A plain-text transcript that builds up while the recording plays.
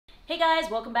Hey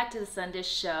guys, welcome back to the Sundizz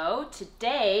show.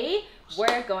 Today,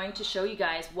 we're going to show you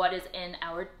guys what is in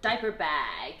our diaper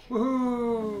bag.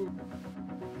 Woohoo!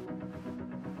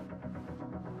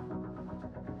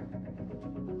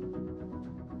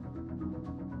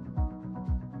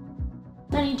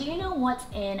 Sunny, do you know what's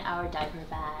in our diaper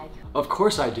bag? Of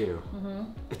course I do.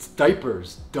 It's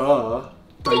diapers, duh.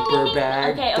 Diaper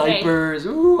bag, Okay. diapers.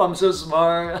 Ooh, I'm so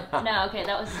smart. No, okay,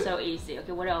 that was so easy.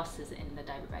 Okay, what else is in the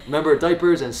diaper bag? Remember,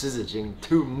 diapers and 湿纸巾,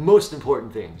 two most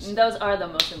important things. Those are the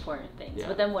most important things. Yeah.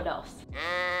 But then what else?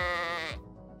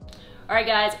 Alright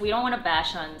guys, we don't want to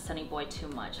bash on Sunny Boy too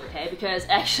much, okay? Because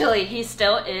actually he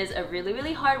still is a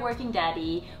really hard-working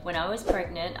daddy. When I was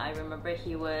pregnant, I remember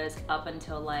he was up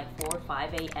until like 4 or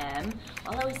 5 a.m.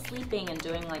 while I was sleeping and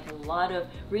doing like a lot of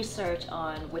research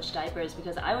on which diapers,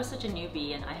 because I was such a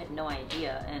newbie and I had no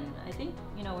idea, and I think,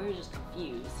 you know, we were just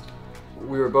confused.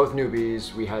 We were both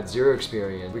newbies, we had zero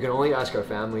experience. We can only ask our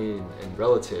family and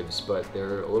relatives, but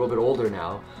they're a little bit older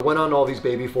now. I went on all these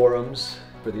baby forums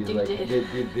for these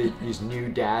these new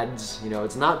dads. You know,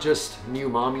 it's not just new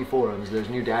mommy forums, there's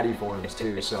new daddy forums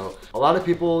too. So a lot of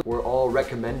people were all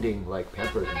recommending like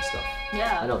Pampers and stuff.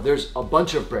 Yeah. I know there's a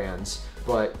bunch of brands,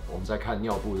 but 我们在看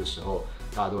尿布的时候，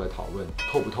大家都在讨论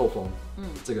透不透风，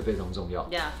这个非常重要。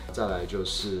Yeah. 再来就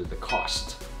是 the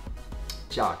cost，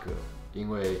 价格。因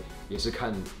为也是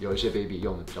看有一些 baby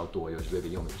用的比较多，有一些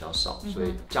baby 用的比较少，所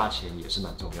以价钱也是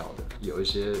蛮重要的。有一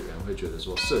些人会觉得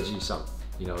说设计上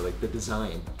you know, like the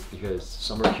design, because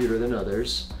some are cuter than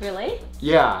others. Really?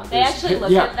 Yeah. They actually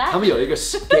look at that? 他们有一个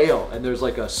scale and there's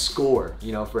like a score,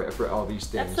 you know, for all these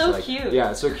things. That's so like, cute.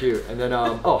 Yeah, it's so cute. And then,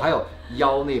 还有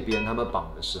腰那边他们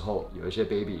绑的时候，有一些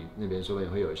baby 那边说不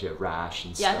定会有一些 rash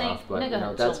and stuff. Yeah, but 那个 you know,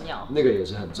 很 that's 重要。那个也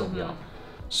是很重要。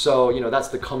So, you know, that's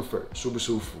the comfort, 舒不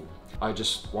舒服。I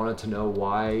just wanted to know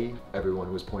why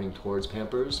everyone was pointing towards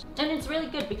Pampers. And it's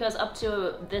really good because up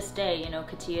to this day, you know,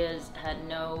 Katiya's had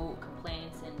no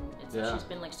complaints and she's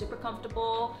been like super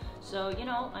comfortable. So, you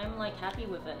know, I'm like happy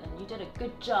with it, and you did a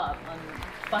good job on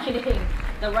finding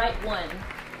the right one.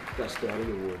 Best daddy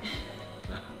award.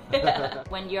 Yeah.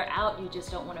 When you're out, you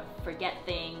just don't want to forget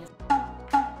things.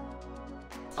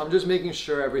 I'm just making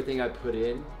sure everything I put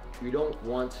in, you don't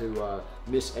want to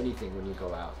miss anything when you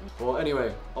go out. Well,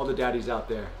 anyway, all the daddies out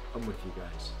there, I'm with you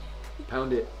guys.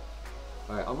 Pound it.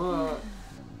 All right, I'm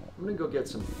gonna go get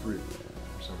some fruit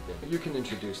or something. You can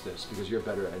introduce this because you're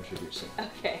better at introducing.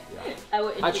 Okay. Yeah.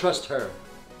 I trust her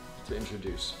to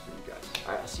introduce for you guys.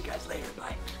 All right, I'll see you guys later.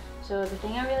 Bye. So the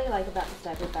thing I really like about this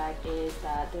diaper bag is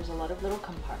that there's a lot of little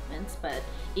compartments, but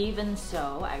even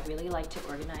so, I really like to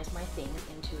organize my things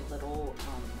into little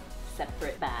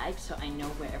separate bags so I know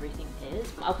where everything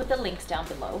is. I'll put the links down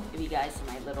below if you guys see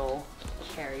my little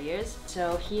carriers.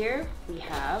 So here we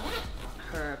have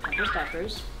her Pampers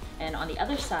diapers, and on the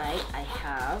other side I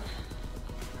have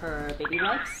her baby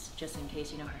wipes, just in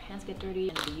case, you know, her hands get dirty,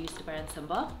 and we use the brand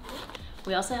Simba.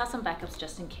 We also have some backups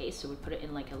just in case, so we put it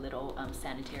in like a little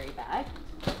sanitary bag.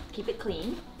 Keep it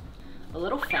clean. A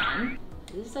little fan.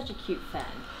 This is such a cute fan.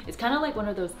 It's kind of like one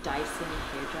of those Dyson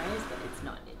hair dryers, but it's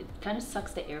not. It kind of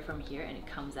sucks the air from here and it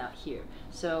comes out here.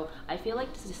 So I feel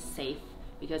like this is safe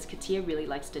because Katiya really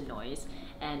likes the noise,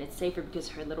 and it's safer because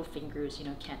her little fingers, you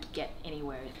know, can't get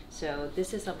anywhere. So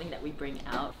this is something that we bring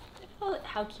out. Oh,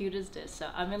 how cute is this? So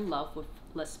I'm in love with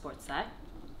Les Sports Sac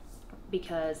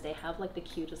because they have like the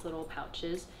cutest little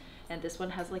pouches, and this one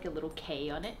has like a little K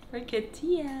on it for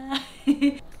Katiya.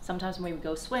 Sometimes when we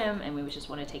go swim and we just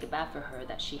want to take a bath for her,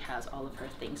 that she has all of her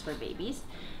things for babies.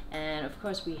 And of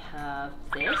course we have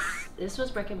this. This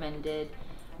was recommended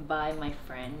by my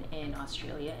friend in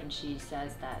Australia, and she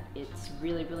says that it's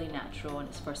really natural and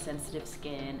it's for sensitive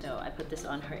skin. So I put this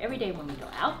on her every day when we go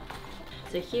out.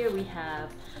 So here we have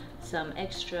some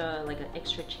extra, like an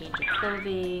extra change of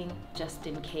clothing, just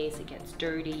in case it gets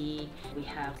dirty. We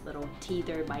have little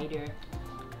teether biter,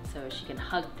 so she can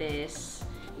hug this.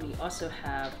 We also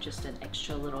have just an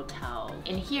extra little towel.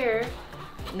 In here,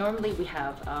 normally we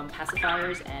have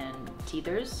pacifiers and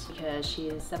teethers because she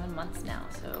is 7 months now,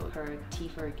 so her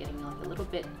teeth are getting like a little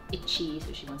bit itchy,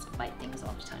 so she wants to bite things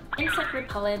all the time. Insect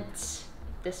repellent.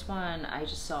 This one I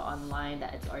just saw online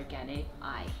that it's organic.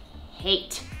 I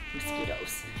hate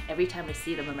mosquitoes. Every time I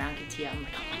see them around Katiya, I'm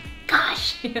like, oh my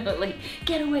gosh, you know, like,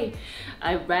 get away.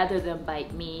 I'd rather them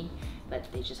bite me, but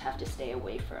they just have to stay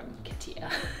away from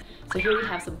Katiya. So here we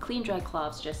have some clean dry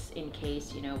cloths just in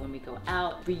case, you know, when we go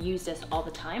out. We use this all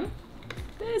the time.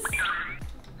 This,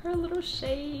 her little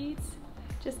shades.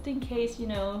 just in case, you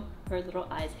know, her little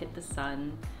eyes hit the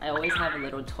sun. I always have a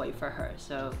little toy for her.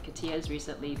 So KATIYA has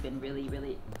recently been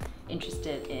really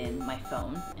interested in my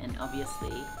phone, and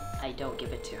obviously I don't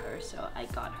give it to her, so I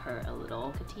got her a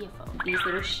little KATIYA phone. These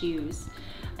little shoes,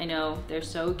 I know, they're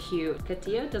so cute.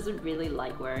 KATIYA doesn't really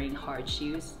like wearing hard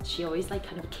shoes. She always like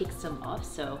kind of kicks them off,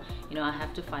 so you know, I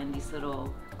have to find these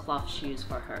little cloth shoes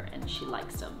for her, and she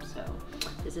likes them. So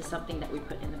this is something that we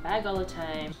put in the bag all the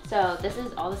time. So this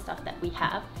is all the stuff that we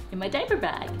have in my diaper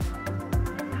bag.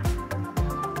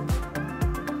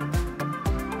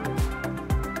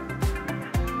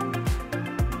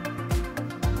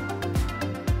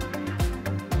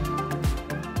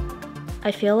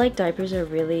 I feel like diapers are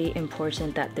really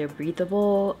important, that they're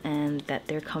breathable and that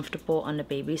they're comfortable on the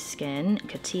baby's skin.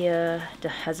 KATIYA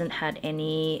hasn't had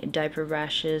any diaper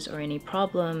rashes or any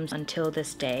problems until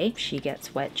this day. She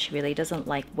gets wet. She really doesn't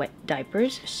like wet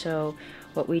diapers. So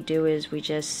what we do is we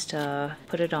just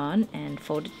put it on and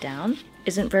fold it down.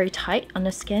 Isn't very tight on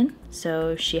the skin,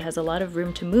 so she has a lot of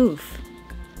room to move.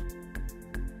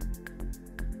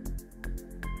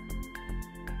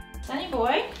 Sunny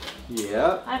boy?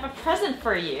 Yeah. I have a present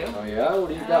for you. Oh yeah? What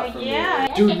do you got for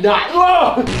me? Do not.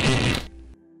 Oh!